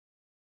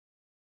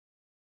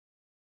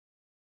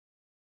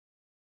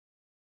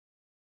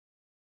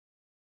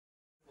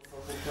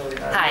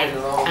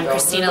Hi, I'm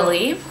Christina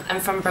Lee. I'm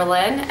from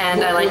Berlin,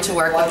 and I like to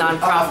work with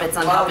nonprofits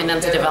on helping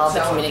them to develop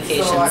a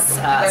communications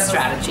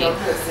strategy.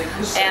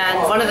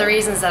 And one of the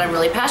reasons that I'm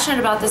really passionate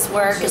about this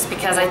work is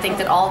because I think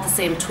that all of the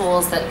same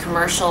tools that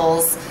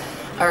commercial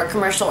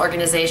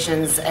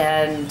organizations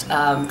and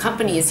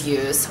companies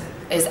use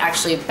is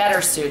actually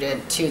better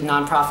suited to the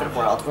nonprofit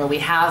world, where we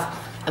have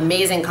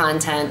amazing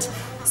content,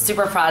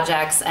 super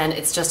projects, and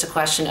it's just a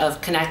question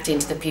of connecting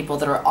to the people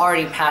that are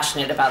already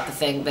passionate about the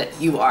thing that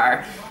you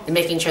are and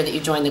making sure that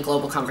you join the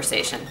global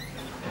conversation.